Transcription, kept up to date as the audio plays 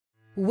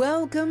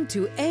Welcome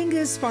to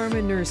Anga's Farm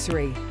and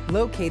Nursery,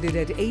 located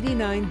at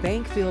 89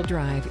 Bankfield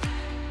Drive.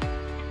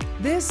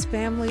 This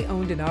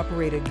family-owned and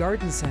operated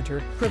garden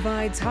center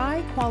provides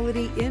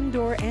high-quality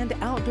indoor and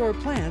outdoor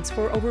plants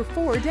for over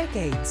 4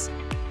 decades.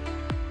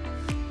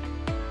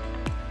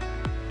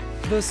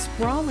 The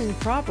sprawling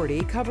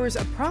property covers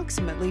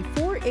approximately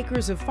 4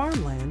 acres of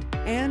farmland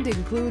and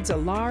includes a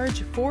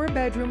large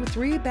 4-bedroom,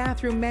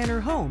 3-bathroom manor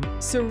home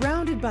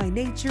surrounded by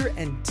nature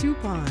and 2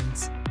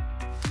 ponds.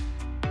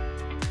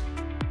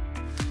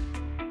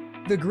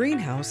 The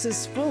greenhouse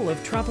is full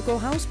of tropical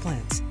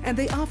houseplants, and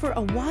they offer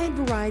a wide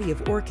variety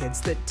of orchids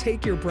that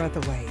take your breath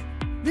away.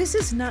 This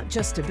is not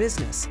just a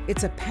business,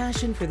 it's a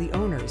passion for the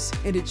owners,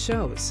 and it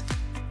shows.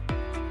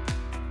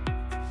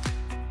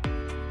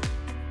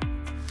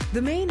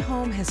 The main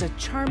home has a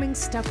charming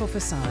stucco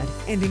facade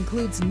and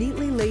includes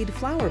neatly laid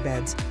flower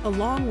beds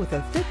along with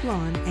a thick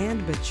lawn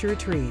and mature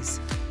trees.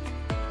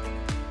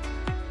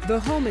 The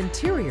home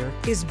interior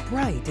is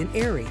bright and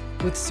airy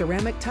with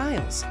ceramic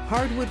tiles,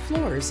 hardwood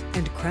floors,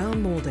 and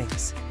crown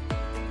moldings.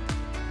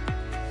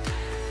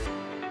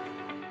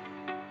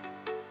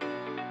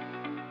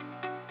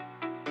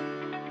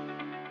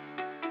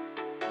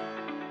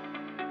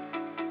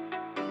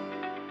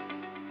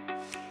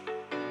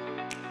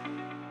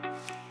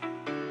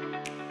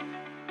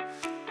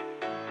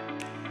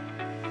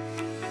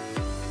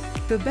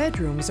 The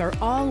bedrooms are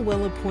all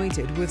well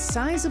appointed with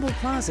sizable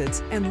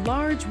closets and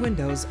large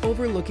windows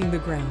overlooking the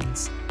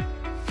grounds.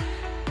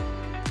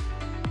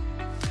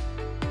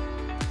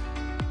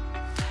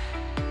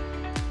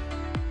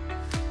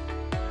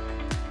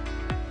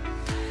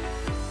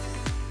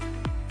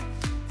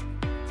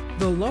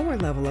 The lower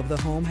level of the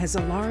home has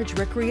a large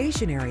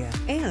recreation area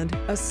and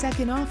a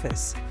second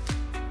office.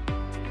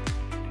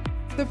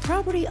 The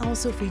property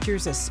also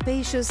features a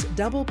spacious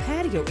double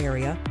patio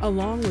area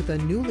along with a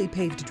newly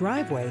paved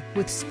driveway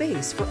with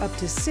space for up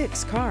to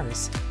 6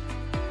 cars.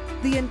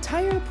 The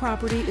entire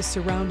property is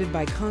surrounded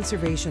by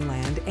conservation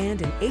land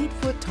and an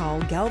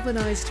 8-foot-tall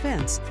galvanized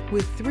fence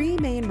with 3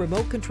 main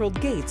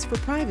remote-controlled gates for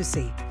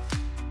privacy.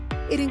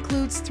 It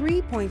includes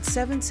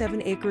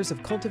 3.77 acres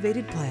of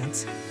cultivated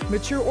plants,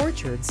 mature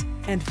orchards,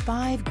 and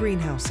 5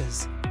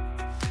 greenhouses.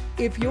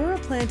 If you're a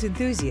plant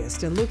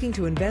enthusiast and looking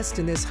to invest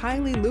in this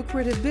highly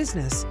lucrative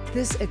business,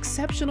 this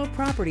exceptional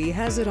property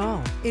has it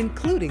all,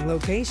 including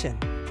location.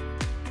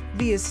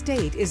 The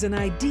estate is an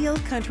ideal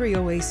country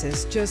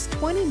oasis just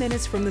 20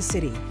 minutes from the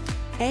city.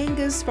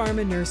 Anga's Farm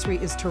and Nursery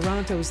is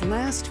Toronto's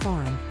last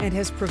farm and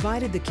has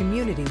provided the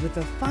community with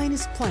the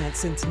finest plants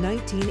since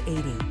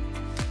 1980.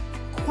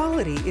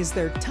 Quality is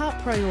their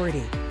top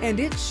priority, and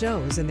it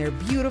shows in their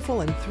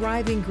beautiful and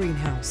thriving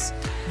greenhouse.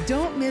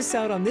 Don't miss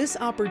out on this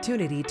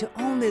opportunity to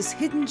own this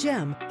hidden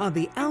gem on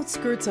the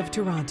outskirts of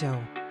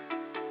Toronto.